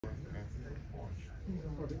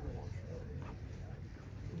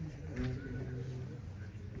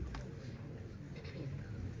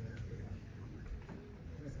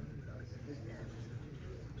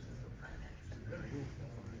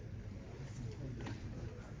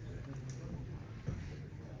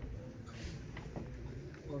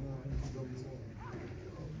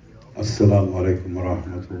Assalamu alaikum wa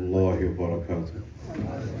rahmatullahi wa barakatuh.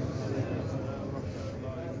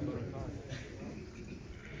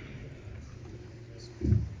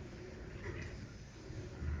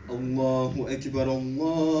 Allahu Akbar,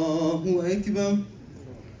 Allahu Akbar.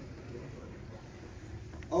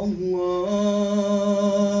 Allahu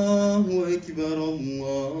Akbar,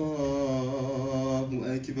 Allahu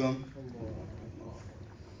Akbar.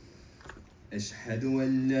 أشهد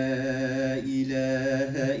أن لا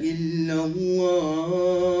إله إلا الله.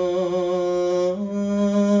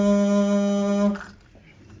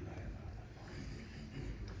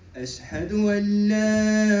 أشهد أن لا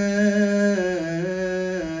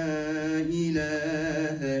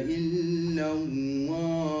إله إلا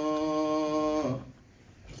الله.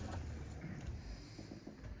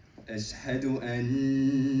 أشهد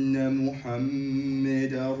أن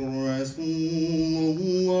محمدًا رسول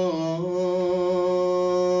الله.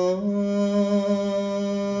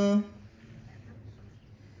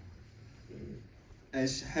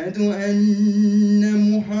 أشهد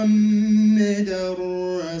أن محمدًا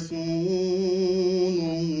رسول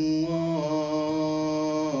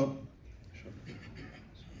الله.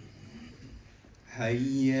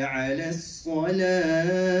 حي على الصلاة.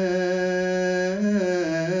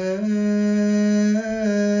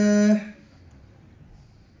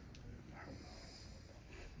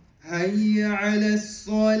 حي على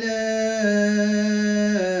الصلاة.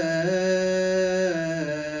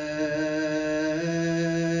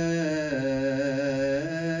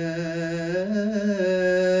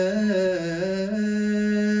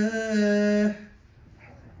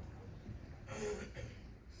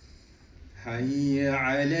 حي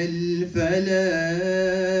على الفلاح.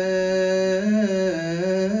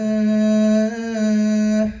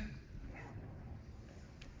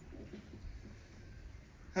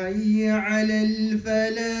 حي على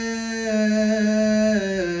الفلاح.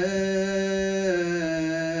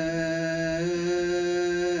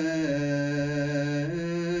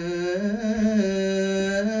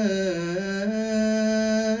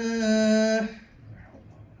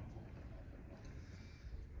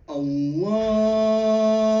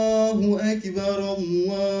 الله أكبر،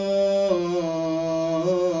 الله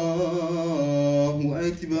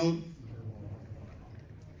أكبر.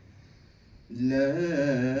 لا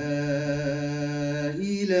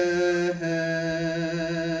إله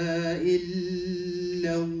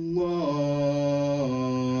إلا الله.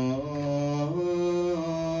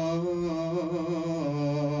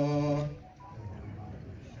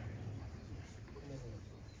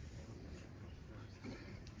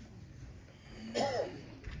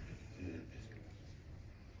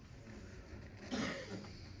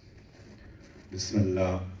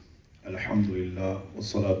 Bismillah, alhamdulillah,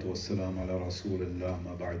 wassalatu wassalam ala rasulillah,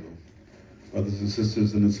 ma ba'du. Brothers and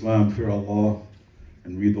sisters in Islam, fear Allah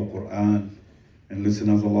and read the Quran and listen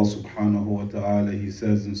as Allah subhanahu wa ta'ala, He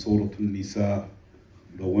says in Surah An-Nisa,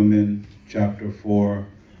 the women, chapter 4,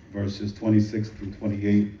 verses 26 through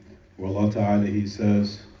 28, where Allah ta'ala, He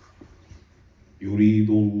says, يريد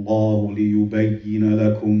الله ليبين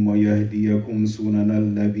لكم ويهديكم سنن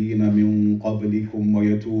الذين من قبلكم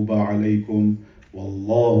ويتوب عليكم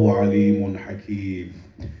والله عليم حكيم.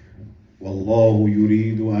 والله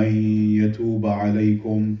يريد أن يتوب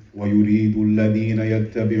عليكم ويريد الذين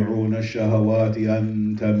يتبعون الشهوات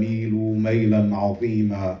أن تميلوا ميلا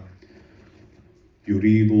عظيما.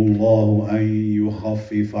 يريد الله أن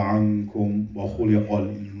يخفف عنكم وخلق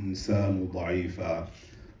الإنسان ضعيفا.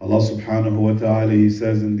 Allah subhanahu wa ta'ala, He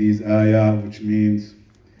says in these ayah, which means,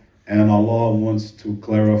 and Allah wants to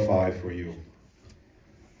clarify for you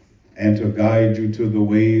and to guide you to the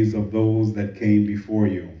ways of those that came before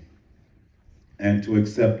you and to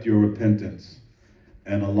accept your repentance.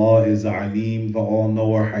 And Allah is Alim, the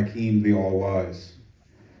all-knower, Hakim, the all-wise.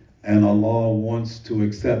 And Allah wants to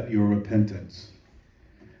accept your repentance.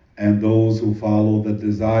 And those who follow the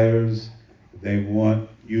desires, they want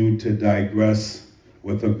you to digress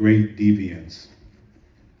with a great deviance.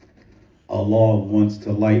 Allah wants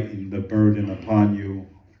to lighten the burden upon you,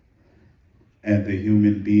 and the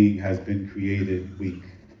human being has been created weak.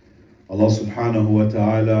 Allah subhanahu wa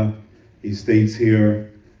ta'ala, He states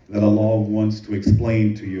here that Allah wants to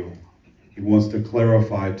explain to you. He wants to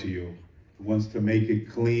clarify to you. He wants to make it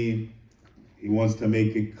clean. He wants to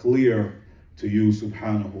make it clear to you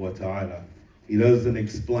subhanahu wa ta'ala. He doesn't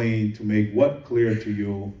explain to make what clear to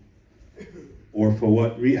you, or for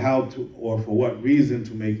what reason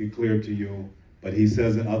to make it clear to you. But he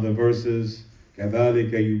says in other verses,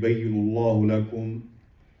 كَذَلِكَ يُبَيِّنُ اللَّهُ لَكُمْ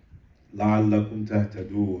لَعَلَّكُمْ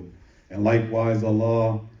تَهْتَدُونَ. And likewise,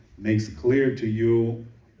 Allah makes clear to you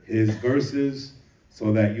His verses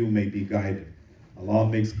so that you may be guided. Allah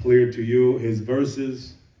makes clear to you His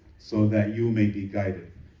verses so that you may be guided.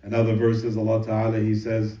 In other verses, Allah Ta'ala, He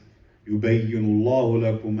says, يُبَيِّنُ اللَّهُ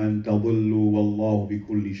لَكُمْ أَن تَضِلُّوا وَاللَّهُ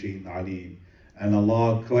بِكُلِّ شَيْءٍ عَلِيمٌ. And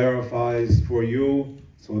Allah clarifies for you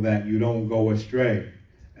so that you don't go astray.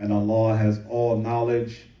 And Allah has all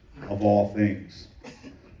knowledge of all things.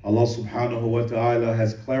 Allah subhanahu wa ta'ala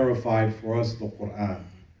has clarified for us the Quran.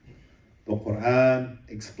 The Quran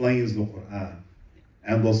explains the Quran.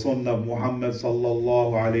 And the Sunnah of Muhammad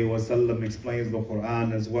sallallahu alayhi wa sallam explains the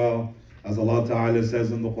Quran as well. As Allah Ta'ala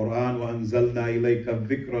says in the Quran, وَأَنزَلْنَا إِلَيْكَ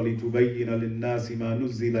الذِّكْرَ لِتُبَيِّنَ لِلنَّاسِ مَا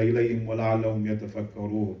نُزِّلَ إِلَيْهِمْ وَلَعَلَّهُمْ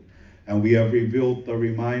يَتَفَكَّرُونَ. And we have revealed the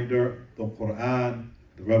reminder, the Quran,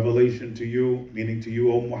 the revelation to you, meaning to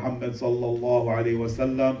you, O Muhammad sallallahu alayhi wa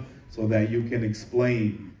sallam, so that you can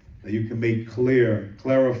explain, that you can make clear,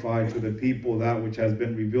 clarify to the people that which has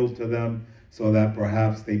been revealed to them, so that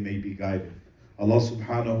perhaps they may be guided. Allah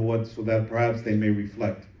subhanahu wa ta'ala, so that perhaps they may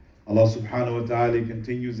reflect. Allah subhanahu wa ta'ala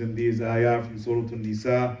continues in these ayah from Surah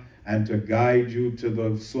An-Nisa, and to guide you to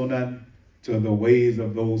the sunan, to the ways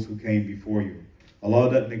of those who came before you.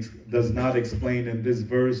 Allah does not explain in this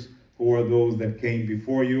verse who are those that came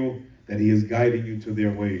before you, that He is guiding you to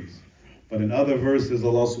their ways. But in other verses,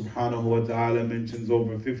 Allah subhanahu wa ta'ala mentions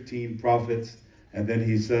over 15 prophets, and then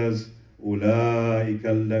He says, أُولَٰئِكَ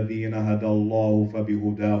الَّذِينَ هَدَى اللَّهُ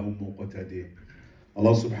فَبِهُدَاهُ مُقْتَدِيٌ.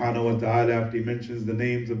 Allah subhanahu wa ta'ala, after He mentions the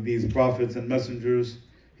names of these prophets and messengers,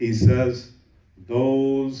 He says,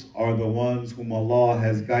 those are the ones whom Allah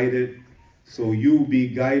has guided, so you be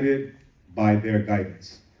guided by their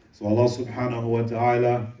guidance. So Allah subhanahu wa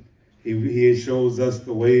ta'ala, He shows us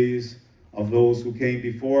the ways of those who came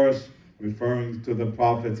before us, referring to the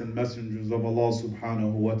prophets and messengers of Allah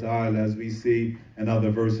subhanahu wa ta'ala, as we see in other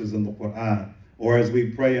verses in the Quran. Or as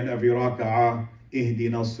we pray in every raka'ah,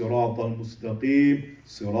 اهدنا الصراط المستقيم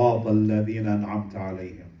صراط الذين أنعمت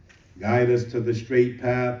عليهم. Guide us to the straight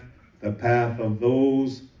path, the path of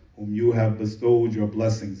those whom you have bestowed your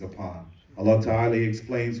blessings upon. Allah Ta'ala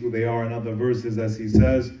explains who they are in other verses as He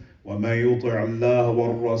says, وَمَن يُطِعِ اللَّهَ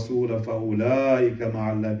وَالرَّسُولَ فَأُولَٰئِكَ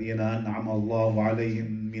مَعَ الَّذِينَ أَنْعَمَ اللَّهُ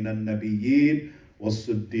عَلَيْهِم مِّنَ النَّبِيِّينَ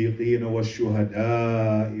وَالصِّدِّيقِينَ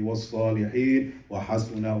وَالشُّهَدَاءِ وَالصَّالِحِينَ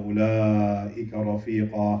وَحَسُنَ أُولَٰئِكَ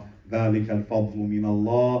رَفِيقًا ذَلِكَ الْفَضْلُ مِنَ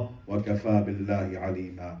اللَّهِ وَكَفَى بِاللَّهِ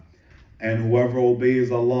عَلِيمًا. And whoever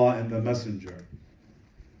obeys Allah and the Messenger,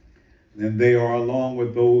 then they are along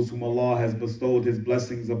with those whom Allah has bestowed His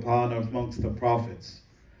blessings upon amongst the prophets,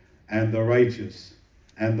 and the righteous,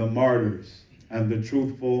 and the martyrs, and the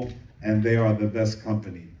truthful, and they are the best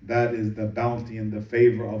company. That is the bounty and the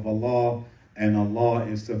favor of Allah, and Allah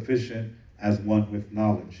is sufficient as one with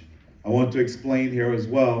knowledge. I want to explain here as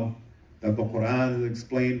well that the Quran is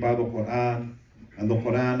explained by the Quran, and the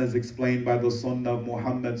Quran is explained by the Sunnah of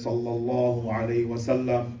Muhammad sallallahu alayhi wa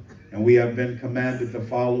sallam, and we have been commanded to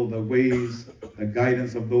follow the ways, the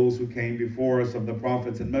guidance of those who came before us, of the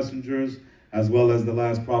prophets and messengers, as well as the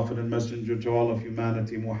last prophet and messenger to all of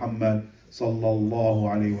humanity, Muhammad sallallahu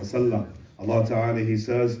alayhi wa sallam. Allah Ta'ala, He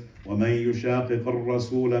says, وَمَن يُشَاقِقِ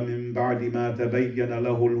الرَّسُولَ مِن بَعْدِ مَا تَبَيَّنَ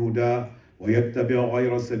لَهُ الْهُدَى وَيَتَّبِعْ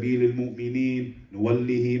غَيْرَ سَبِيلِ الْمُؤْمِنِينَ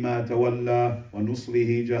نُوَلِّهِ مَا تَوَلَّى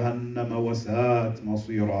وَنُصْلِهِ جَهَنَّمَ وَسَاءَتْ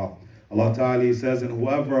مَصِيرًا. Allah Ta'ala says, and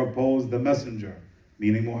whoever opposed the messenger,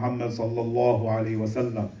 meaning Muhammad sallallahu alayhi wa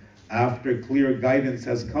sallam, after clear guidance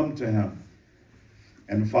has come to him,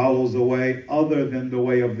 and follows a way other than the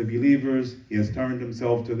way of the believers, he has turned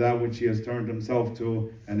himself to that which he has turned himself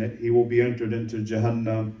to, and he will be entered into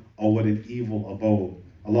Jahannam, or what an evil abode.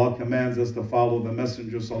 Allah commands us to follow the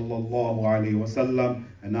Messenger sallallahu alayhi wa sallam,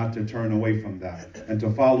 and not to turn away from that, and to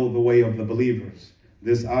follow the way of the believers.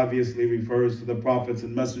 This obviously refers to the prophets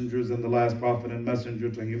and messengers, and the last prophet and messenger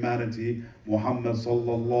to humanity, Muhammad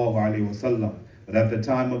sallallahu alayhi wa sallam. But at the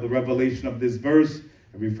time of the revelation of this verse,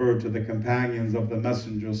 it referred to the companions of the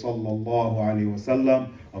Messenger sallallahu alaihi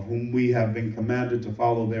wasallam, of whom we have been commanded to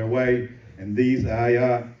follow their way. In these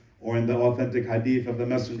ayah, or in the authentic hadith of the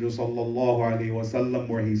Messenger sallallahu alaihi wasallam,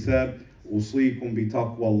 where he said, "Usikum bi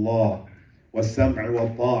taqwa Allah, was-sam'i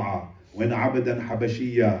wa-ta'a, wa in 'abdan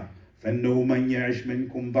habashiyya, فإنه من يعش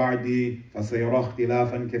منكم بعدي فسيرى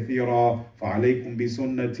اختلافا كثيرا فعليكم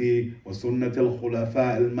بسنتي وسنة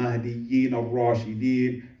الخلفاء المهديين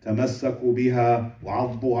الراشدين تمسكوا بها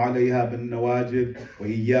وعضوا عليها بالنواجذ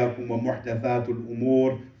وإياكم ومحدثات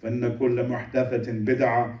الأمور فإن كل محدثة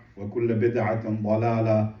بدعة وكل بدعة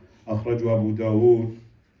ضلالة. أخرجه أبو داود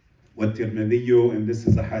والترمذي, and this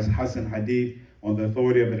is a Hasan hadith on the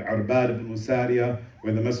authority of Al-Arbad ibn Usariya,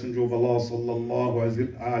 where the Messenger of Allah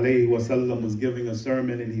sallallahu alayhi wasallam was giving a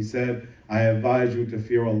sermon, and he said, I advise you to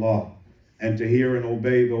fear Allah and to hear and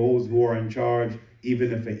obey those who are in charge,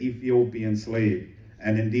 even if an Ethiopian slave.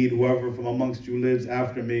 And indeed, whoever from amongst you lives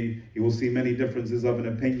after me, he will see many differences of an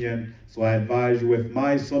opinion. So I advise you with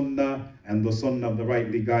my sunnah and the sunnah of the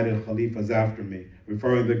rightly guided Khalifas after me,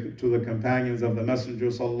 referring to the companions of the Messenger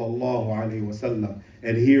sallallahu alaihi wasallam.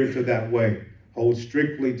 Adhere to that way. Hold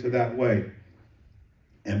strictly to that way.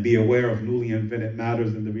 And be aware of newly invented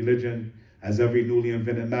matters in the religion, as every newly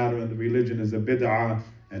invented matter in the religion is a bid'ah,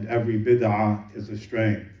 and every bid'ah is a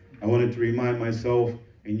strain. I wanted to remind myself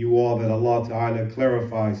and you all that Allah Ta'ala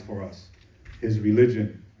clarifies for us His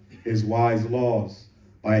religion, His wise laws,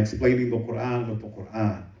 by explaining the Quran with the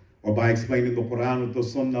Quran, or by explaining the Quran with the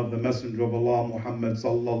Sunnah of the Messenger of Allah Muhammad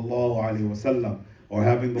sallallahu alaihi wasallam, or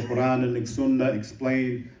having the Quran and the Sunnah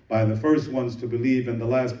explained by the first ones to believe in the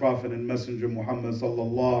last Prophet and Messenger Muhammad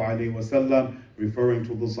sallallahu alaihi wasallam, referring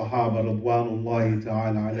to the Sahaba radwanullahi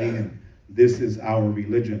ta'ala alayhim. This is our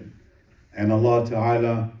religion, and Allah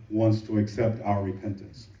Ta'ala wants to accept our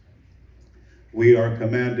repentance. We are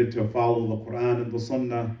commanded to follow the Quran and the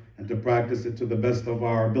Sunnah and to practice it to the best of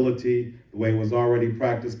our ability, the way it was already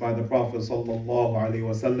practiced by the Prophet sallallahu alaihi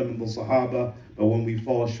wasallam and the Sahaba. But when we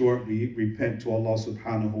fall short, we repent to Allah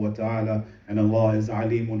subhanahu wa ta'ala, and Allah is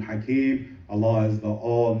Alimun Hakim. Allah is the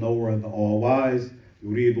all-knower, the all-wise.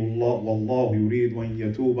 Yuridullah wallahu yurid wa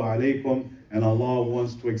yatuba alaykum, and Allah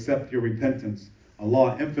wants to accept your repentance.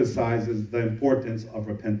 Allah emphasizes the importance of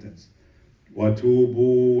repentance.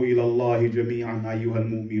 وَتُوبُوا إِلَى اللَّهِ جَمِيعًا أَيُّهَا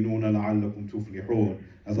الْمُؤْمِنُونَ لَعَلَّكُمْ تُفْلِحُونَ.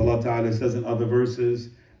 As Allah Ta'ala says in other verses,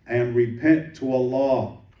 and repent to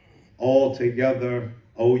Allah altogether,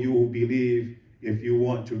 O you who believe, if you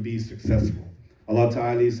want to be successful. Allah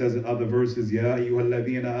Ta'ala says in other verses, يَا أَيُّهَا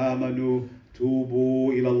الَّذِينَ آمَنُوا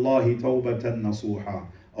تُوبُوا إِلَى اللَّهِ تَوْبَةً نَصُوحًا.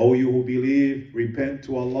 O you who believe, repent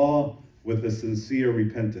to Allah with a sincere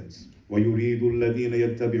repentance. وَيُرِيدُ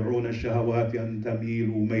الَّذِينَ يَتَّبِعُونَ الشَّهَوَاتِ أَن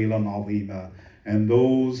تَمِيلُوا مَيْلًا عَظِيمًا. And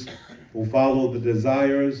those who follow the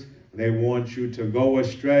desires, they want you to go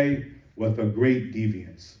astray with a great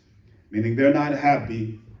deviance. Meaning they're not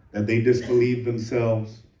happy that they disbelieve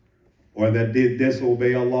themselves or that they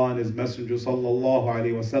disobey Allah and His Messenger sallallahu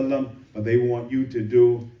alaihi wasallam, but they want you to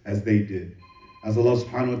do as they did. As Allah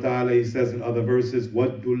subhanahu wa ta'ala, He says in other verses,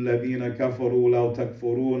 وَدُّ الَّذِينَ كَفَرُوا لَوْ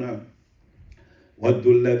تَكْفُرُونَ وَدُّ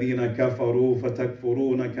الَّذِينَ كَفَرُوا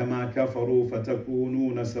فَتَكْفُرُونَ كَمَا كَفَرُوا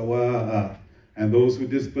فَتَكُونُونَ سَوَاءً. And those who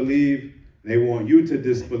disbelieve, they want you to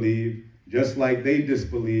disbelieve just like they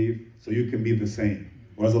disbelieve, so you can be the same.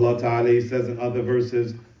 Or as Allah Ta'ala says in other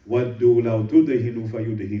verses, وَدُّوا لَوْ تُدْهِنُوا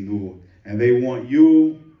فَيُدْهِنُونَ. And they want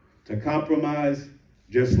you to compromise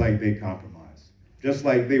just like they compromise. Just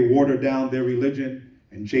like they water down their religion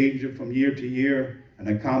and change it from year to year and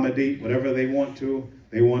accommodate whatever they want to,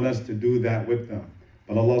 they want us to do that with them.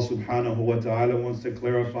 But Allah subhanahu wa ta'ala wants to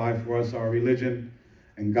clarify for us our religion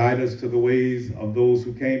and guide us to the ways of those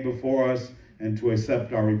who came before us and to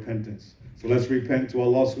accept our repentance. So let's repent to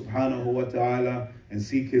Allah subhanahu wa ta'ala and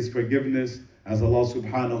seek His forgiveness, as Allah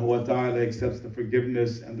subhanahu wa ta'ala accepts the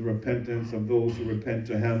forgiveness and the repentance of those who repent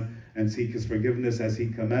to Him and seek His forgiveness as He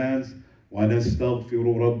commands. وَنَسْتَغْفِرُ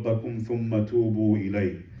رَبَّكُمْ ثُمَّ تُوبُوا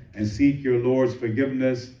إِلَيْهِ. And seek your Lord's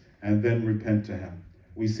forgiveness and then repent to Him.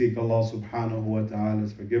 We seek Allah subhanahu wa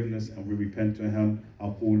ta'ala's forgiveness and we repent to Him.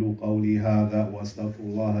 أقول قولي هذا وأستغفر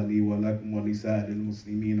الله لي ولكم ولسائر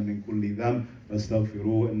المسلمين من كل ذنب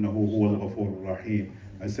فاستغفروه إنه هو الغفور الرحيم.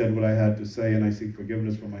 I said what I had to say, and I seek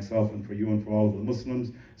forgiveness for myself and for you and for all of the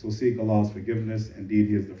Muslims. So seek Allah's forgiveness. Indeed,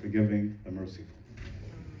 He is the forgiving, the merciful.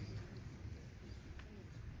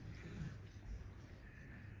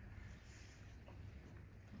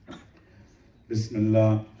 بسم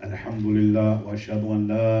الله الحمد لله وأشهد أن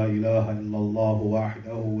لا إله إلا الله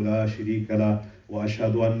وحده لا شريك له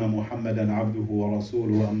وأشهد أن محمدا عبده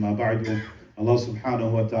ورسوله أما بعد. Allah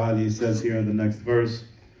subhanahu wa ta'ala says here in the next verse,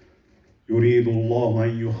 يريد الله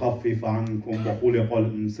أن يخفف عنكم وخلق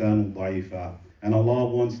الإنسان ضعيفا. And Allah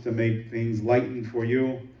wants to make things lighten for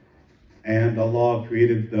you, and Allah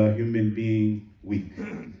created the human being weak.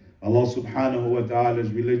 Allah subhanahu wa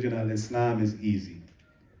ta'ala's religion, al-Islam, is easy.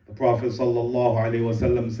 The Prophet sallallahu alaihi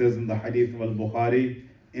wasallam says in the hadith of al-Bukhari,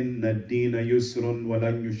 إِنَّ الدِّينَ يُسْرٌ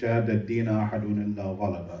وَلَنْ يُشَادَ الدِّينَ أَحَدٌ إِلَّا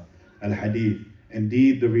غَلَبَ. Al-Hadith.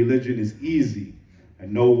 Indeed, the religion is easy,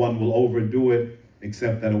 and no one will overdo it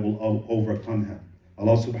except that it will overcome him.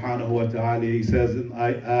 Allah subhanahu wa ta'ala, He says in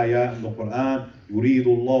ayah in the Quran, يُرِيدُ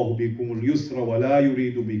اللَّهُ بِكُمُ الْيُسْرَ وَلَا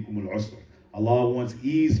يُرِيدُ بِكُمُ الْعُسْرَ. Allah wants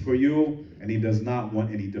ease for you, and He does not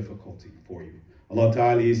want any difficulty for you. Allah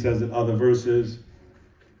ta'ala, He says in other verses,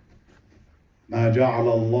 ما جعل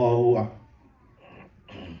الله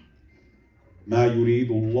ما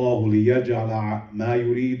يريد الله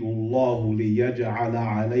ليجعل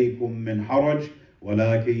عليكم من حرج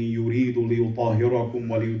ولكن يريد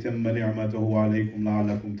ليطهركم وليتم نعمته عليكم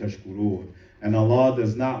لعلكم تشكرون. And Allah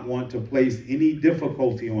does not want to place any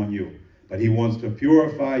difficulty on you, but He wants to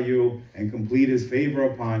purify you and complete His favor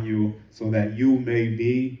upon you so that you may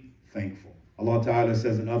be thankful. Allah Ta'ala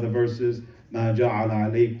says in other verses, ما جعل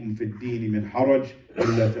عليكم في الدين من حرج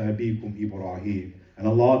إلا أبيكم إبراهيم. And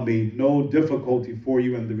Allah made no difficulty for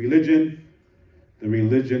you in the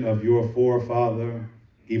religion of your forefather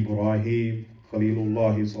Ibrahim,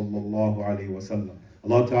 Khalilullah sallallahu alayhi wa sallam.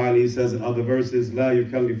 Allah Ta'ala says in other verses, لا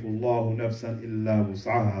يكلف الله نفسا إلا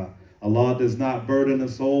وسعها. Allah does not burden a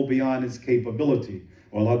soul beyond its capability.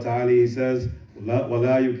 Allah Ta'ala says, لا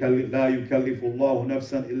يكلف الله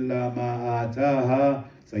نفسا إلا ما آتاها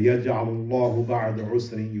سيجعل الله بعد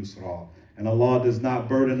عسر يسرا. And Allah does not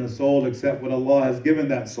burden a soul except what Allah has given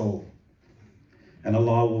that soul. And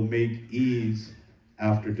Allah will make ease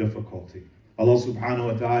after difficulty. Allah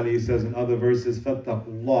subhanahu wa ta'ala says in other verses,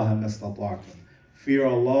 فَاتَّقُوا اللَّهَ مَا اسْتَطَعْتُمْ. Fear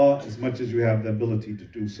Allah as much as you have the ability to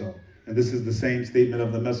do so. And this is the same statement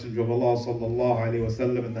of the Messenger of Allah sallallahu alayhi wa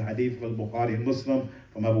sallam in the hadith of Al-Bukhari and Muslim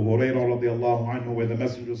from Abu Hurairah radiallahu anhu, where the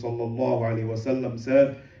Messenger sallallahu alayhi wa sallam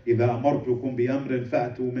said, إِذَا أَمَرْتُكُمْ بِأَمْرٍ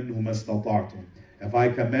فَأْتُوا مِنْهُ مَا اسْتَطَعْتُمْ. If I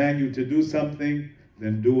command you to do something,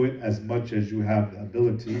 then do it as much as you have the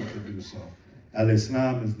ability to do so.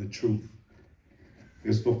 Al-Islam is the truth.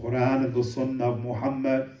 It's the Quran and the Sunnah of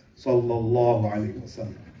Muhammad sallallahu alayhi wa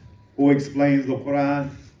sallam. Who explains the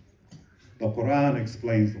Quran? The Quran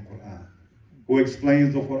explains the Quran. Who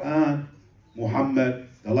explains the Quran? Muhammad,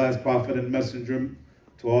 the last prophet and messenger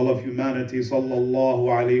to all of humanity sallallahu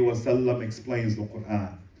alayhi wa sallam, explains the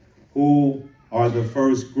Quran. Who are the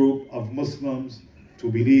first group of Muslims to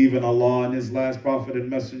believe in Allah and His last prophet and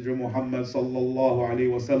messenger Muhammad sallallahu alayhi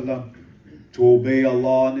wa sallam, to obey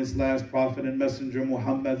Allah and His last prophet and messenger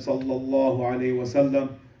Muhammad sallallahu alayhi wa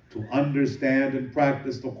sallam, to understand and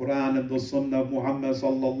practice the Quran and the Sunnah of Muhammad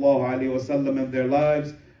sallallahu alayhi wa sallam in their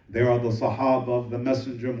lives. They are the Sahaba of the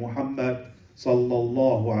messenger Muhammad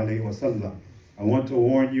sallallahu alayhi wa sallam. I want to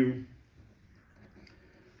warn you,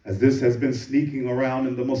 as this has been sneaking around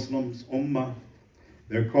in the Muslims ummah,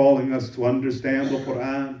 they're calling us to understand the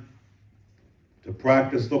Quran, to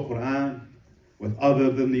practice the Quran with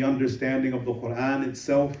other than the understanding of the Quran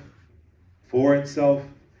itself, for itself,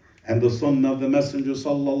 and the Sunnah of the Messenger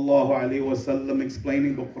sallallahu alayhi wa sallam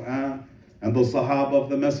explaining the Quran, and the Sahaba of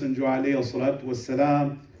the Messenger alayhi salatu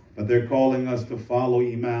wassalam, but they're calling us to follow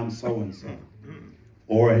Imam so-and-so,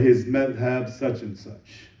 or his madhab such and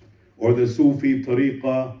such, or the Sufi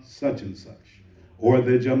tariqah such and such, or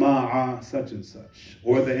the Juma'ah such and such,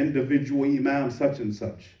 or the individual Imam such and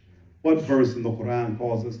such. What verse in the Quran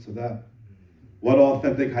calls us to that? What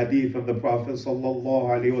authentic hadith of the Prophet sallallahu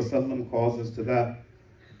alaihi wasallam calls us to that?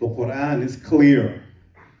 The Quran is clear.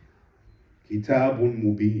 Kitabun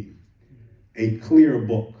Mubin, a clear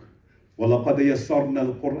book. وَلَقَدْ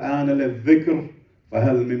يَسَّرْنَا الْقُرْآنَ لِلذِّكْرِ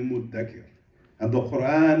فَهَلْ مِن مُدَّكِرٍ. And the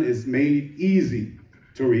Quran is made easy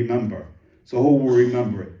to remember. So who will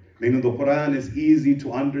remember it? Meaning the Quran is easy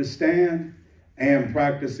to understand and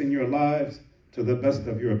practice in your lives to the best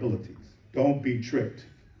of your abilities. Don't be tricked.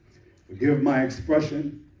 Forgive my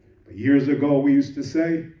expression, but years ago we used to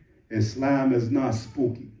say, Islam is not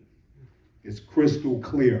spooky. It's crystal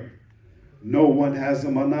clear. No one has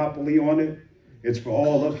a monopoly on it. It's for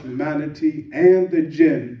all of humanity and the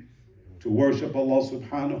jinn to worship Allah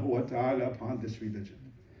subhanahu wa ta'ala upon this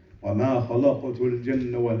religion. وَمَا خَلَقْتُ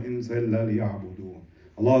الْجِنَّ وَالْإِنسَ إِلَّا لِيَعْبُدُونَ.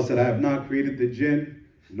 Allah said, I have not created the jinn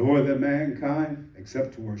nor the mankind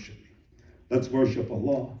except to worship me. Let's worship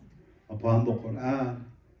Allah upon the Quran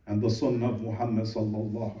and the Sunnah of Muhammad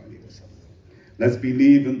sallallahu alayhi wa sallam. Let's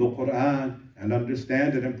believe in the Quran and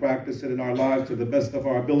understand it and practice it in our lives to the best of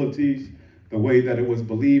our abilities, the way that it was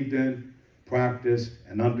believed in, practiced,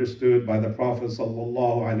 and understood by the Prophet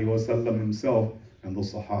sallallahu alayhi wa sallam himself and the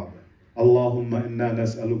Sahaba. Allahumma inna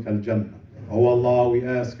nas'aluka al-Jannah. Oh Allah, we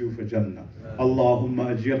ask you for Jannah.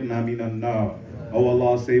 Allahumma ajirna minan nar. Oh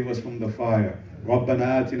Allah, save us from the fire.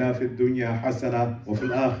 ربنا آتنا في الدنيا حسنة وفي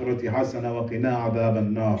الآخرة حسنة وقنا عذاب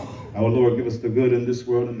النار. Our Lord, give us the good in this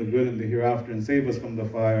world and the good in the hereafter, and save us from the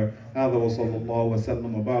fire. هذا وصلى الله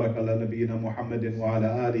وسلم وبارك على نبينا محمد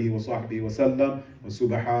وعلى آله وصحبه وسلم.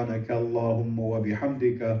 وسبحانك اللهم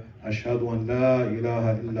وبحمدك أشهد أن لا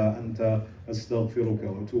إله إلا أنت أستغفرك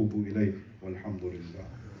وأتوب إليك والحمد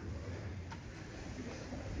لله.